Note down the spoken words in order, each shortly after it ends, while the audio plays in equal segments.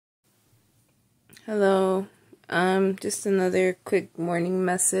Hello. Just another quick morning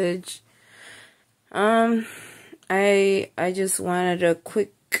message. I just wanted to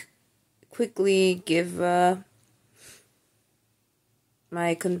quickly give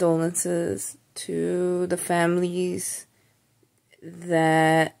my condolences to the families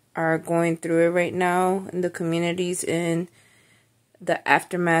that are going through it right now in the communities in the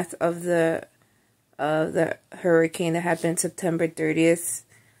aftermath of the hurricane that happened September 30th.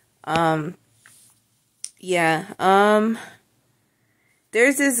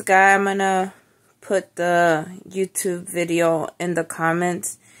 There's this guy, I'm gonna put the YouTube video in the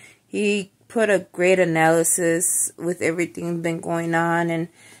comments. He put a great analysis with everything been going on and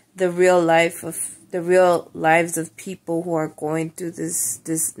the real lives of people who are going through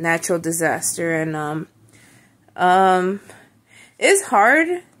this natural disaster. And it's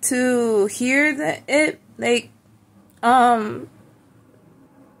hard to hear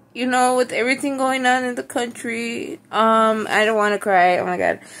with everything going on in the country, I don't want to cry, oh my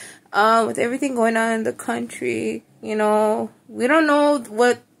god. With everything going on in the country, we don't know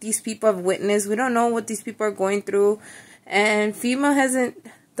what these people have witnessed. We don't know what these people are going through. And FEMA hasn't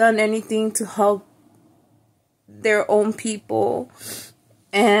done anything to help their own people.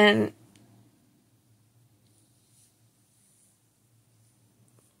 And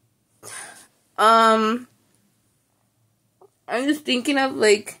I'm just thinking of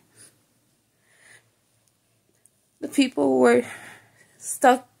the people who were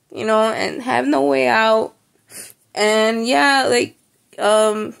stuck, and have no way out. And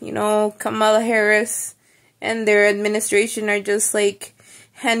Kamala Harris and their administration are just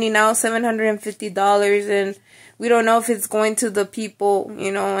handing out $750, and we don't know if it's going to the people,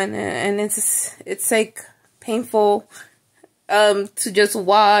 and it's painful to just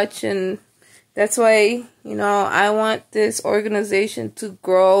watch. And that's why, I want this organization to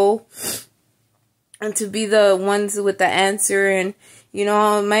grow and to be the ones with the answer. And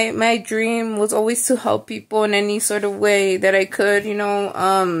my dream was always to help people in any sort of way that I could,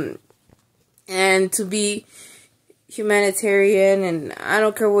 and to be humanitarian. And I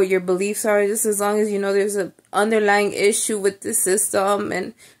don't care what your beliefs are, just as long as there's an underlying issue with the system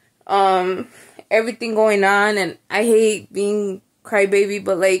and everything going on. And I hate being crybaby,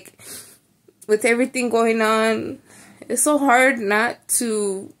 but with everything going on, it's so hard not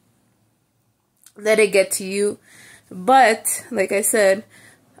to let it get to you. But like I said,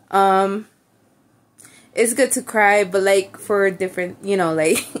 it's good to cry, but for a different,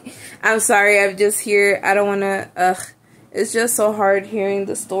 I'm sorry, I'm just here. I don't want to, it's just so hard hearing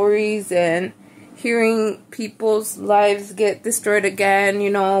the stories and hearing people's lives get destroyed again.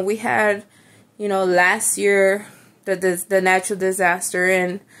 We had, last year, the natural disaster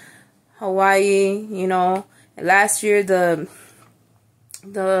in Hawaii, last year the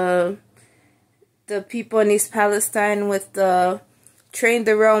people in East Palestine with the train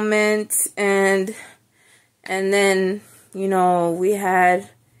derailment, and then we had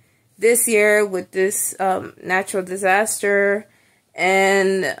this year with this natural disaster.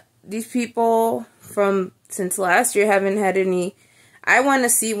 And these people since last year haven't had any. I want to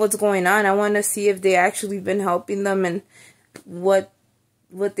see what's going on. I want to see if they actually been helping them, and what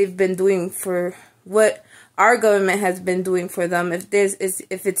they've been doing, for what our government has been doing for them, if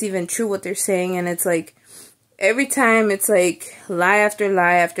it's even true what they're saying. And it's every time it's lie after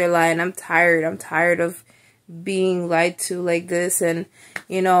lie after lie, and I'm tired of being lied to like this. And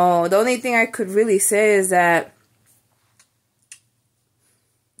the only thing I could really say is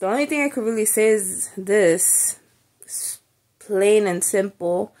this, plain and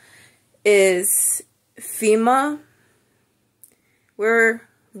simple, is FEMA, we're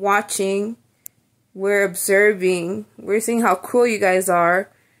watching, we're observing, we're seeing how cruel you guys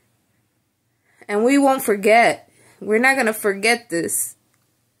are, and we won't forget. We're not going to forget this.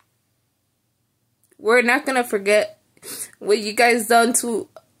 We're not going to forget what you guys done to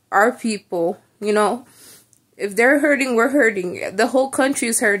our people. If they're hurting, we're hurting. The whole country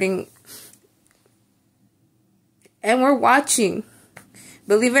is hurting. And we're watching.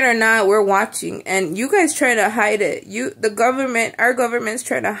 Believe it or not, we're watching. And you guys trying to hide it. Our government's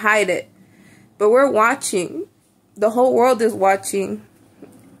trying to hide it. But we're watching. The whole world is watching.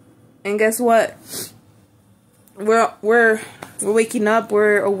 And guess what? We're waking up.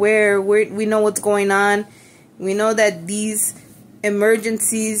 We're aware. We know what's going on. We know that these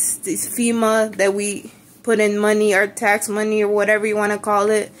emergencies, these FEMA that we put in money, our tax money, or whatever you want to call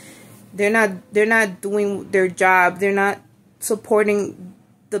it, they're not doing their job. They're not supporting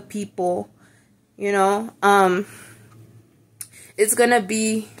the people. It's gonna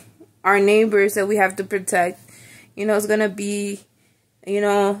be our neighbors that we have to protect. It's gonna be You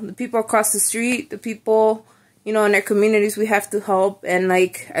know, the people across the street, the people, you know, in their communities, we have to help. And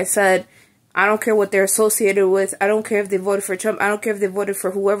like I said, I don't care what they're associated with. I don't care if they voted for Trump. I don't care if they voted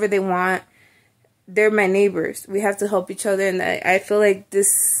for whoever they want. They're my neighbors. We have to help each other. And I feel like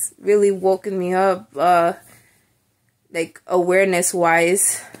this really woken me up, like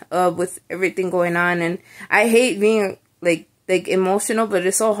awareness-wise, with everything going on. And I hate being like emotional, but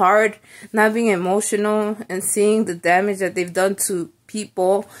it's so hard not being emotional and seeing the damage that they've done to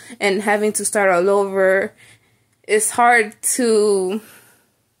people and having to start all over. It's hard to,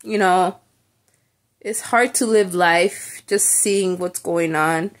 you know, it's hard to live life just seeing what's going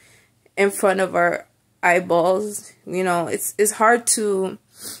on in front of our eyeballs. You know, it's hard to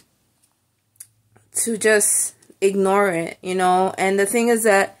just ignore it, you know. And the thing is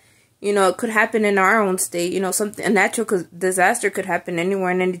that, you know, it could happen in our own state. You know, a natural disaster could happen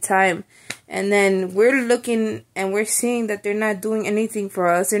anywhere and anytime. And then we're looking and we're seeing that they're not doing anything for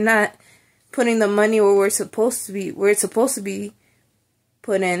us. They're not putting the money where it's supposed to be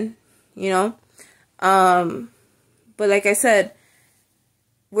put in, you know. But like I said,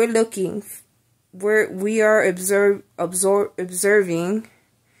 we're looking. We are observing,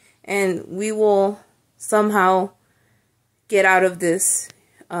 and we will somehow get out of this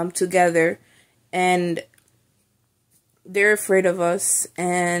together. And they're afraid of us,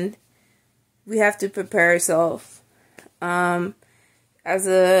 and we have to prepare ourselves. As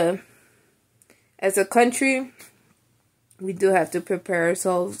a country, we do have to prepare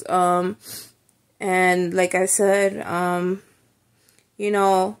ourselves. And like I said, you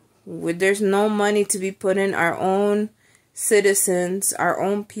know, there's no money to be put in our own citizens, our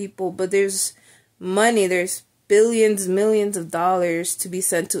own people, but there's money, there's billions, millions of dollars to be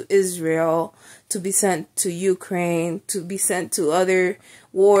sent to Israel, to be sent to Ukraine, to be sent to other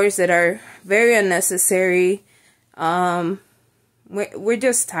wars that are very unnecessary. We're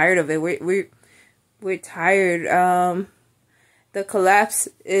just tired of it. We're tired. The collapse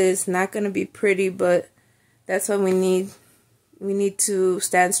is not going to be pretty, but that's what we need. We need to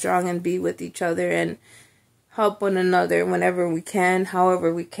stand strong and be with each other and help one another whenever we can,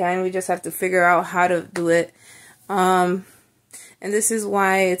 however we can. We just have to figure out how to do it. And this is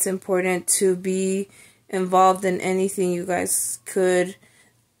why it's important to be involved in anything you guys could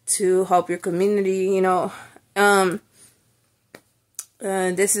to help your community, you know.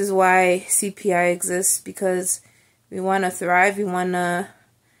 This is why CPI exists, because we want to thrive. We want to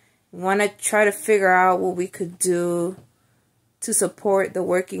try to figure out what we could do to support the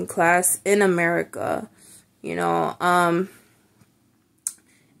working class in America, you know.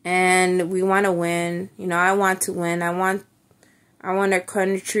 And we want to win. You know, I want to win. I want our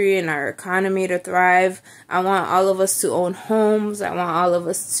country and our economy to thrive. I want all of us to own homes. I want all of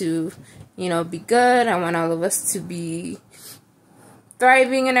us to, you know, be good. I want all of us to be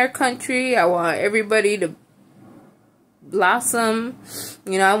thriving in our country. I want everybody to blossom.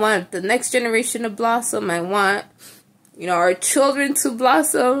 You know, I want the next generation to blossom. I want, you know, our children to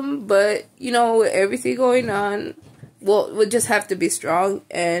blossom. But, you know, with everything going on, we'll just have to be strong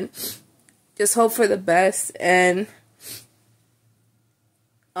and just hope for the best. And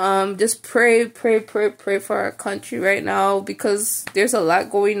just pray for our country right now, because there's a lot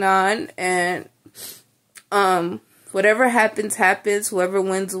going on. And whatever happens, whoever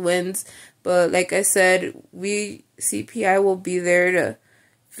wins. But like I said, CPI will be there to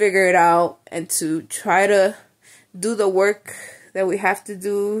figure it out and to try to do the work that we have to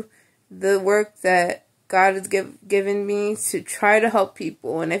do, the work that God has given me to try to help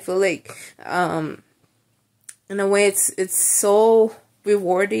people. And I feel like, in a way, it's so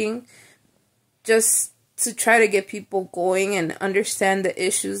rewarding just to try to get people going and understand the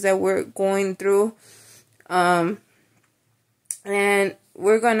issues that we're going through. And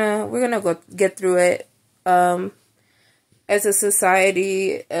we're gonna go get through it. As a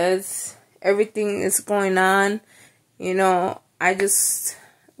society, as everything is going on, you know,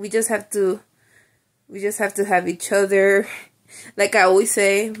 we just have to have each other, like I always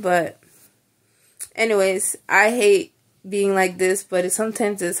say. But anyways, I hate being like this, but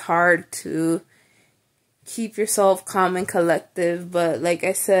sometimes it's hard to keep yourself calm and collective. But like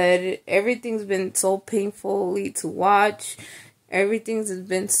I said, everything's been so painfully to watch. Everything's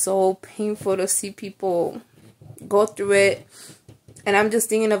been so painful to see people go through it. And I'm just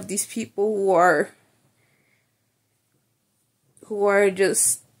thinking of these people who are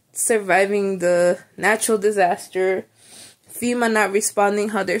just surviving the natural disaster. FEMA not responding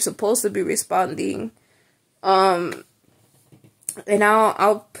how they're supposed to be responding. And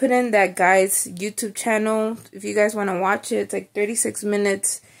I'll put in that guy's YouTube channel if you guys want to watch it. It's like 36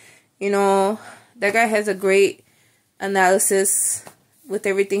 minutes. You know, that guy has a great analysis with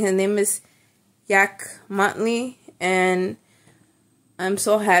everything. His name is Yak Motley, and I'm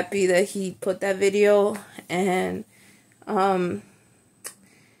so happy that he put that video. And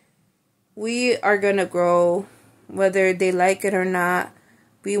we are gonna grow, whether they like it or not.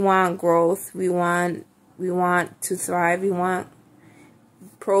 We want growth. We want to thrive. We want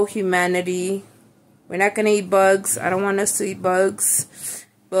pro-humanity. We're not gonna eat bugs. I don't want us to eat bugs,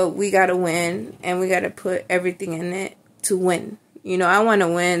 but we gotta win, and we gotta put everything in it to win. You know, I want to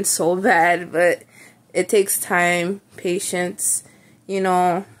win so bad, but it takes time, patience, you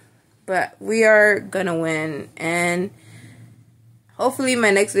know, but we are gonna win. And hopefully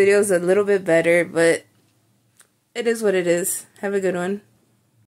my next video is a little bit better, but it is what it is. Have a good one.